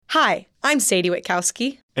Hi, I'm Sadie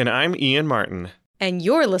Witkowski. And I'm Ian Martin. And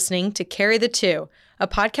you're listening to Carry the Two, a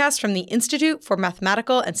podcast from the Institute for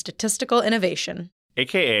Mathematical and Statistical Innovation.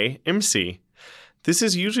 AKA MC. This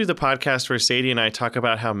is usually the podcast where Sadie and I talk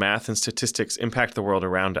about how math and statistics impact the world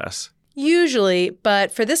around us. Usually,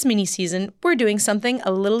 but for this mini-season, we're doing something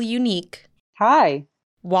a little unique. Hi.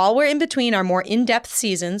 While we're in between our more in-depth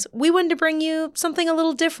seasons, we wanted to bring you something a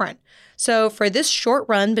little different. So for this short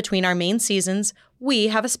run between our main seasons, we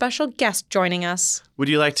have a special guest joining us. Would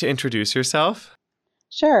you like to introduce yourself?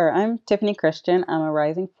 Sure. I'm Tiffany Christian. I'm a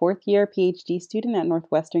rising fourth-year PhD student at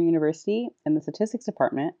Northwestern University in the statistics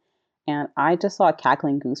department. And I just saw a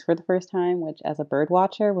cackling goose for the first time, which as a bird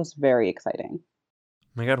watcher was very exciting. Oh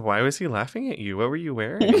my God, why was he laughing at you? What were you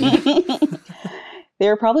wearing? They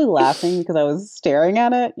were probably laughing because I was staring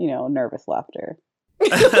at it, nervous laughter.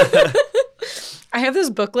 I have this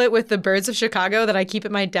booklet with the birds of Chicago that I keep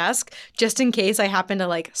at my desk just in case I happen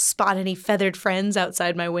to spot any feathered friends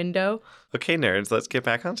outside my window. Okay, nerds, let's get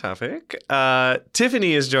back on topic.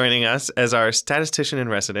 Tiffany is joining us as our statistician in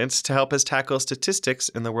residence to help us tackle statistics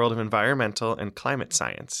in the world of environmental and climate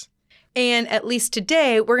science. And at least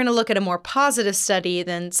today, we're going to look at a more positive study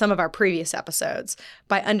than some of our previous episodes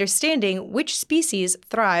by understanding which species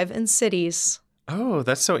thrive in cities. Oh,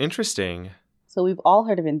 that's so interesting. So we've all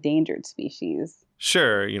heard of endangered species.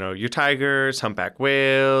 Sure, your tigers, humpback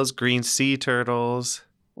whales, green sea turtles.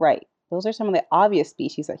 Right. Those are some of the obvious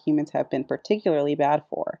species that humans have been particularly bad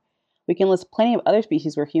for. We can list plenty of other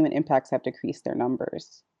species where human impacts have decreased their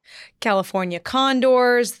numbers. California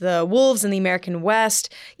condors, the wolves in the American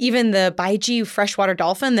West, even the Baiji freshwater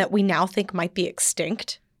dolphin that we now think might be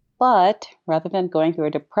extinct. But rather than going through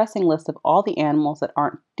a depressing list of all the animals that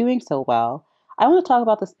aren't doing so well, I want to talk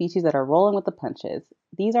about the species that are rolling with the punches.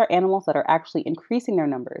 These are animals that are actually increasing their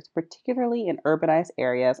numbers, particularly in urbanized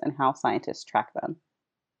areas, and how scientists track them.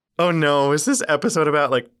 Oh no, is this episode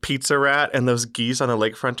about Pizza Rat and those geese on the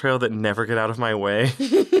lakefront trail that never get out of my way?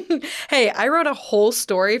 Hey, I wrote a whole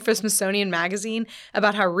story for Smithsonian Magazine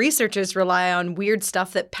about how researchers rely on weird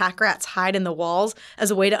stuff that pack rats hide in the walls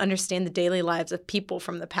as a way to understand the daily lives of people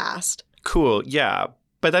from the past. Cool, yeah,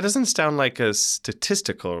 but that doesn't sound like a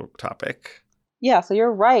statistical topic. Yeah, so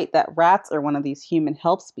you're right that rats are one of these human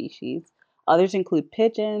help species. Others include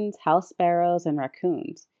pigeons, house sparrows, and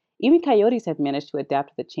raccoons. Even coyotes have managed to adapt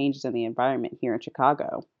to the changes in the environment here in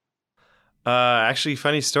Chicago. Actually,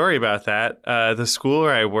 funny story about that. The school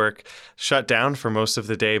where I work shut down for most of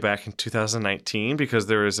the day back in 2019 because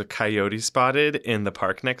there was a coyote spotted in the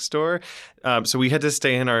park next door. So we had to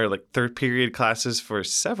stay in our third period classes for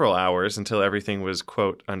several hours until everything was,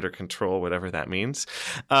 quote, under control, whatever that means.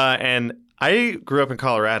 And I grew up in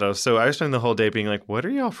Colorado, so I was spending the whole day being like, what are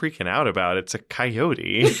y'all freaking out about? It's a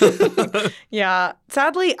coyote. Yeah.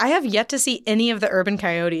 Sadly, I have yet to see any of the urban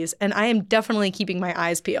coyotes, and I am definitely keeping my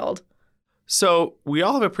eyes peeled. So we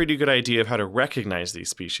all have a pretty good idea of how to recognize these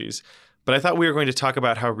species, but I thought we were going to talk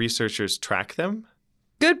about how researchers track them.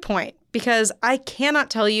 Good point, because I cannot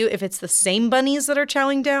tell you if it's the same bunnies that are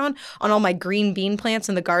chowing down on all my green bean plants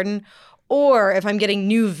in the garden, or if I'm getting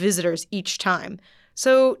new visitors each time.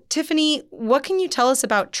 So, Tiffany, what can you tell us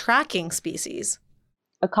about tracking species?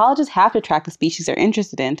 Ecologists have to track the species they're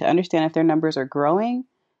interested in to understand if their numbers are growing,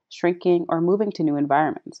 shrinking, or moving to new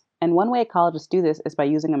environments. And one way ecologists do this is by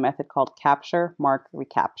using a method called capture, mark,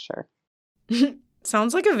 recapture.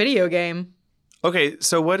 Sounds like a video game. Okay,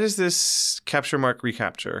 so what is this capture, mark,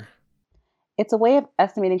 recapture? It's a way of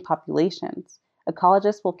estimating populations.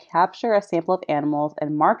 Ecologists will capture a sample of animals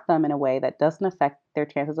and mark them in a way that doesn't affect their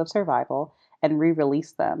chances of survival and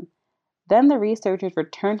re-release them. Then the researchers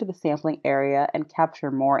return to the sampling area and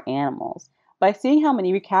capture more animals. By seeing how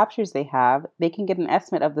many recaptures they have, they can get an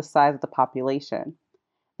estimate of the size of the population.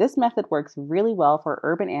 This method works really well for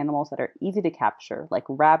urban animals that are easy to capture, like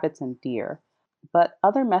rabbits and deer. But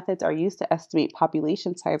other methods are used to estimate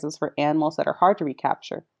population sizes for animals that are hard to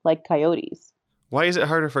recapture, like coyotes. Why is it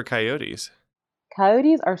harder for coyotes?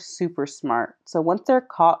 Coyotes are super smart, so once they're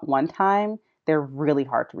caught one time, they're really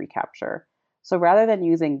hard to recapture. So rather than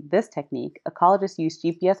using this technique, ecologists use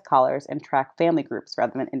GPS collars and track family groups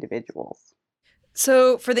rather than individuals.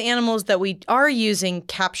 So for the animals that we are using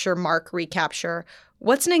capture, mark, recapture,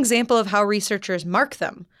 what's an example of how researchers mark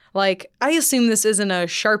them? I assume this isn't a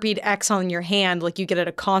Sharpied X on your hand like you get at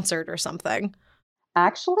a concert or something.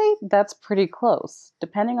 Actually, that's pretty close.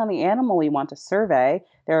 Depending on the animal we want to survey,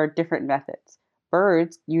 there are different methods.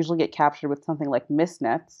 Birds usually get captured with something like mist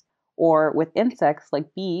nets, or with insects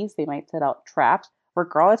like bees, they might set out traps.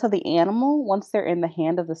 Regardless of the animal, once they're in the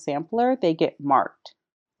hand of the sampler, they get marked.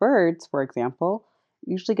 Birds, for example,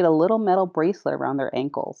 usually get a little metal bracelet around their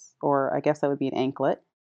ankles, or I guess that would be an anklet.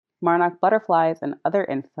 Monarch butterflies and other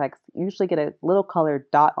insects usually get a little colored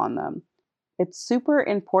dot on them. It's super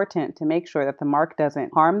important to make sure that the mark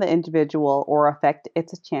doesn't harm the individual or affect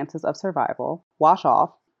its chances of survival, wash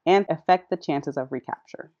off, and affect the chances of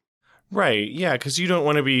recapture. Right, yeah, because you don't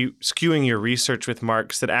want to be skewing your research with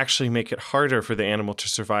marks that actually make it harder for the animal to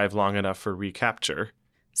survive long enough for recapture.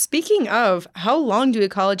 Speaking of, how long do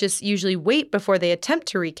ecologists usually wait before they attempt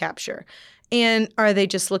to recapture? And are they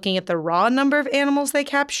just looking at the raw number of animals they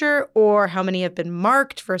capture, or how many have been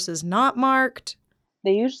marked versus not marked?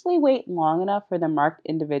 They usually wait long enough for the marked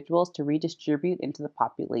individuals to redistribute into the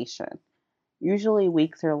population, usually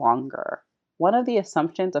weeks or longer. One of the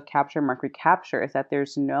assumptions of capture mark recapture is that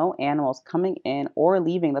there's no animals coming in or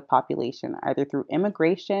leaving the population, either through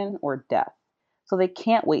immigration or death. So they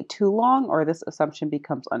can't wait too long, or this assumption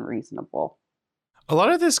becomes unreasonable. A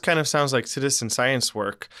lot of this kind of sounds like citizen science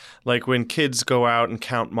work, like when kids go out and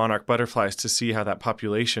count monarch butterflies to see how that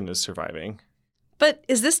population is surviving. But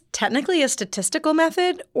is this technically a statistical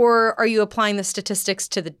method, or are you applying the statistics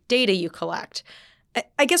to the data you collect?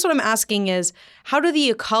 I guess what I'm asking is, how do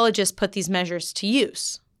the ecologists put these measures to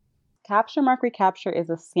use? Capture mark recapture is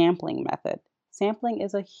a sampling method. Sampling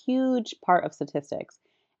is a huge part of statistics,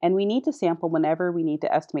 and we need to sample whenever we need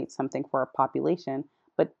to estimate something for a population,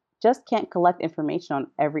 but just can't collect information on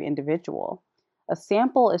every individual. A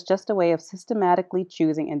sample is just a way of systematically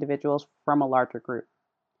choosing individuals from a larger group.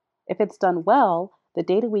 If it's done well, the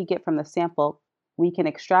data we get from the sample we can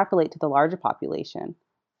extrapolate to the larger population.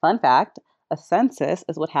 Fun fact, a census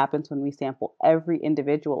is what happens when we sample every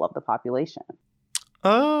individual of the population.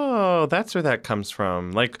 Oh, that's where that comes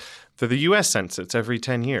from. Like for the U.S. Census every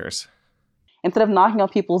 10 years. Instead of knocking on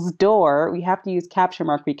people's door, we have to use capture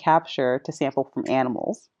mark recapture to sample from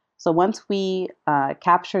animals. So once we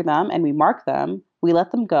capture them and we mark them, we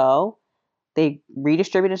let them go. They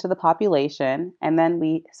redistribute into the population, and then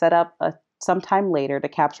we set up some time later to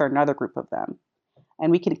capture another group of them.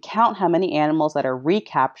 And we can count how many animals that are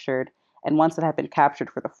recaptured and ones that have been captured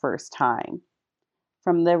for the first time.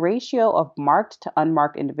 From the ratio of marked to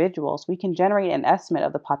unmarked individuals, we can generate an estimate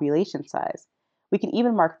of the population size. We can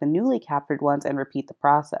even mark the newly captured ones and repeat the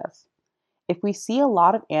process. If we see a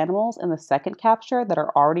lot of animals in the second capture that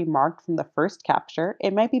are already marked from the first capture,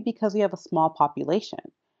 it might be because we have a small population.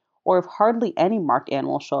 Or if hardly any marked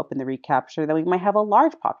animals show up in the recapture, then we might have a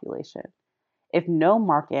large population. If no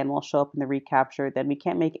marked animals show up in the recapture, then we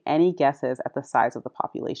can't make any guesses at the size of the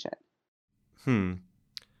population.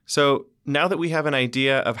 So now that we have an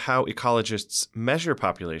idea of how ecologists measure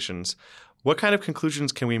populations, what kind of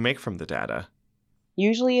conclusions can we make from the data?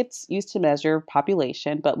 Usually it's used to measure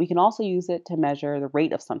population, but we can also use it to measure the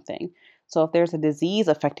rate of something. So if there's a disease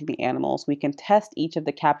affecting the animals, we can test each of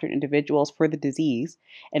the captured individuals for the disease,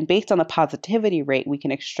 and based on the positivity rate, we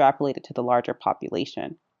can extrapolate it to the larger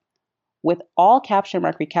population. With all capture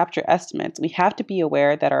mark recapture estimates, we have to be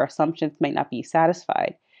aware that our assumptions might not be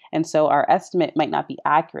satisfied, and so our estimate might not be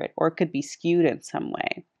accurate or it could be skewed in some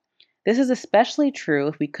way. This is especially true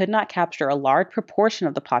if we could not capture a large proportion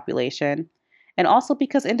of the population, and also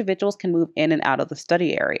because individuals can move in and out of the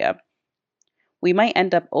study area. We might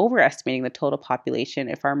end up overestimating the total population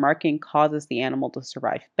if our marking causes the animal to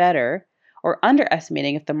survive better, or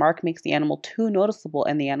underestimating if the mark makes the animal too noticeable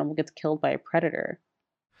and the animal gets killed by a predator.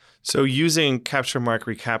 So using capture mark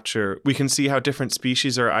recapture, we can see how different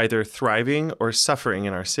species are either thriving or suffering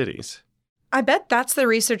in our cities. I bet that's the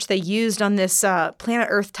research they used on this Planet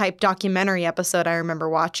Earth type documentary episode I remember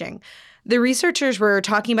watching. The researchers were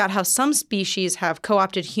talking about how some species have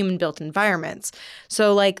co-opted human-built environments.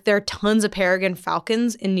 So, like, there are tons of peregrine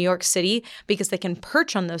falcons in New York City because they can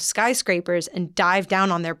perch on those skyscrapers and dive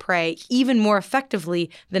down on their prey even more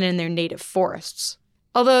effectively than in their native forests.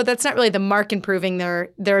 Although that's not really the mark improving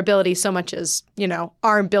their ability so much as,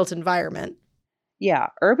 our built environment. Yeah,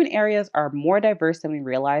 urban areas are more diverse than we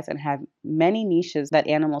realize and have many niches that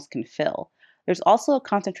animals can fill. There's also a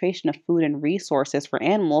concentration of food and resources for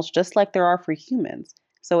animals just like there are for humans.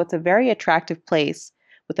 So it's a very attractive place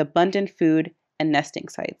with abundant food and nesting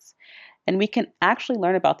sites. And we can actually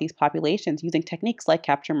learn about these populations using techniques like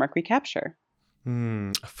capture mark recapture.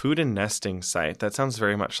 A food and nesting site. That sounds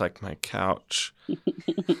very much like my couch.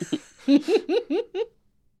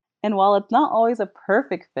 And while it's not always a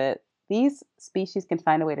perfect fit, these species can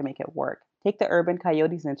find a way to make it work. Take the urban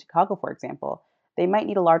coyotes in Chicago, for example. They might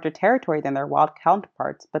need a larger territory than their wild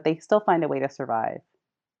counterparts, but they still find a way to survive.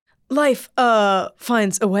 Life,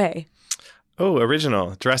 finds a way. Oh,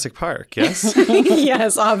 original. Jurassic Park, yes?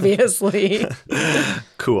 Yes, obviously.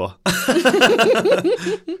 Cool.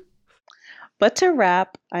 But to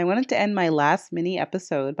wrap, I wanted to end my last mini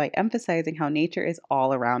episode by emphasizing how nature is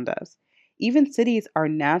all around us. Even cities are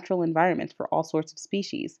natural environments for all sorts of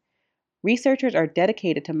species. Researchers are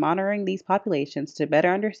dedicated to monitoring these populations to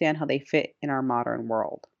better understand how they fit in our modern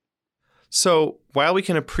world. So, while we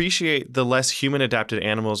can appreciate the less human-adapted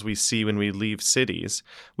animals we see when we leave cities,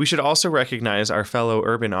 we should also recognize our fellow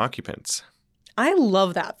urban occupants. I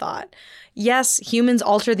love that thought. Yes, humans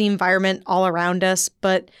alter the environment all around us,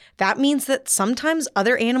 but that means that sometimes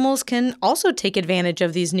other animals can also take advantage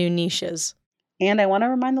of these new niches. And I want to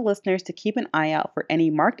remind the listeners to keep an eye out for any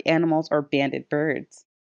marked animals or banded birds.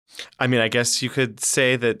 I mean, I guess you could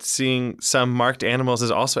say that seeing some marked animals is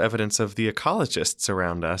also evidence of the ecologists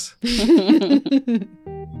around us.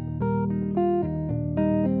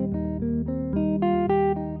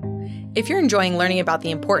 If you're enjoying learning about the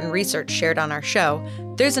important research shared on our show,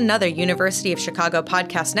 there's another University of Chicago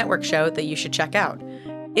Podcast Network show that you should check out.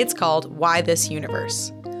 It's called Why This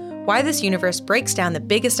Universe. Why This Universe breaks down the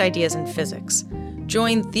biggest ideas in physics.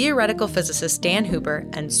 Join theoretical physicist Dan Huber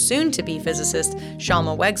and soon-to-be physicist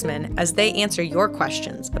Shalma Wegsman as they answer your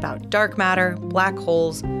questions about dark matter, black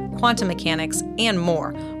holes, quantum mechanics, and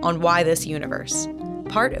more on Why This Universe,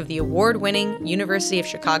 part of the award-winning University of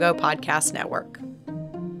Chicago Podcast Network.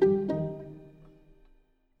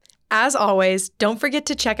 As always, don't forget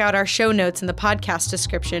to check out our show notes in the podcast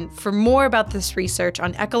description for more about this research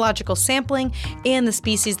on ecological sampling and the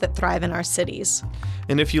species that thrive in our cities.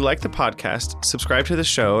 And if you like the podcast, subscribe to the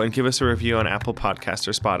show and give us a review on Apple Podcasts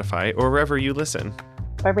or Spotify or wherever you listen.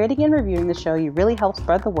 By rating and reviewing the show, you really help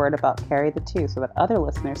spread the word about Carry the Two so that other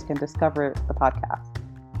listeners can discover the podcast.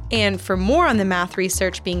 And for more on the math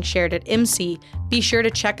research being shared at IMSI, be sure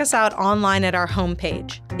to check us out online at our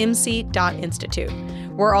homepage, imsi.institute.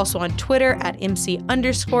 We're also on Twitter at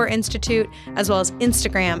IMSI_institute, as well as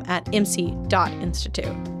Instagram at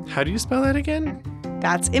IMSI.institute. How do you spell that again?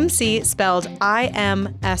 That's IMSI, spelled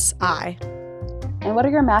IMSI. And what are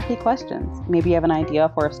your mathy questions? Maybe you have an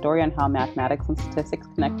idea for a story on how mathematics and statistics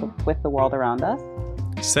connect with the world around us?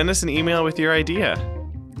 Send us an email with your idea.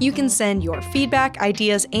 You can send your feedback,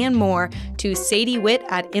 ideas, and more to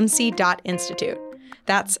sadiewit@imsi.institute.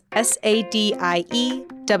 That's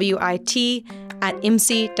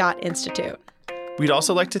SADIEWIT@imsi.institute. We'd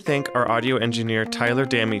also like to thank our audio engineer Tyler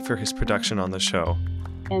Dammy for his production on the show.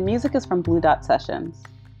 And music is from Blue Dot Sessions.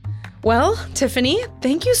 Well, Tiffany,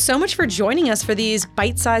 thank you so much for joining us for these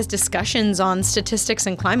bite-sized discussions on statistics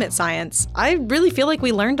and climate science. I really feel like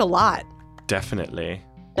we learned a lot. Definitely.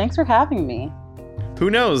 Thanks for having me. Who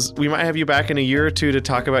knows? We might have you back in a year or two to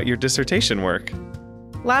talk about your dissertation work.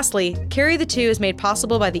 Lastly, Carry the Two is made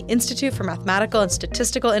possible by the Institute for Mathematical and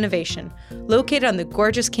Statistical Innovation, located on the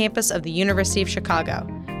gorgeous campus of the University of Chicago.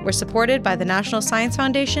 We're supported by the National Science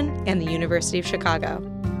Foundation and the University of Chicago.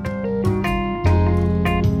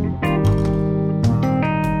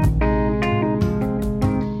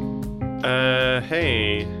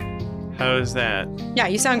 Hey, how's that? Yeah,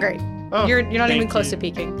 you sound great. Oh, you're not thank even close you. to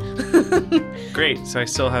peaking. Great, so I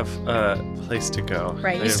still have a place to go.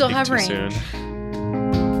 Right, I you didn't still peak have too range. soon.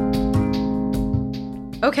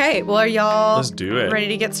 Okay, well, are y'all Let's do it. ready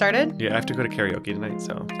to get started? Yeah, I have to go to karaoke tonight,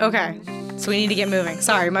 so. Okay, so we need to get moving.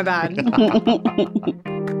 Sorry, my bad.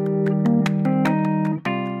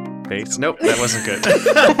 Bass? Nope, that wasn't good.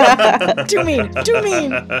 Too mean, too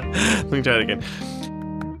mean. Let me try it again.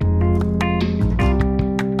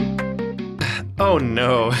 Oh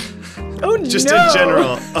no. Oh, Just no. in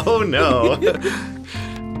general. Oh no.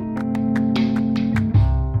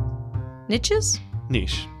 Niches?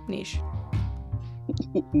 Niche. Niche.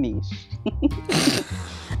 Niche.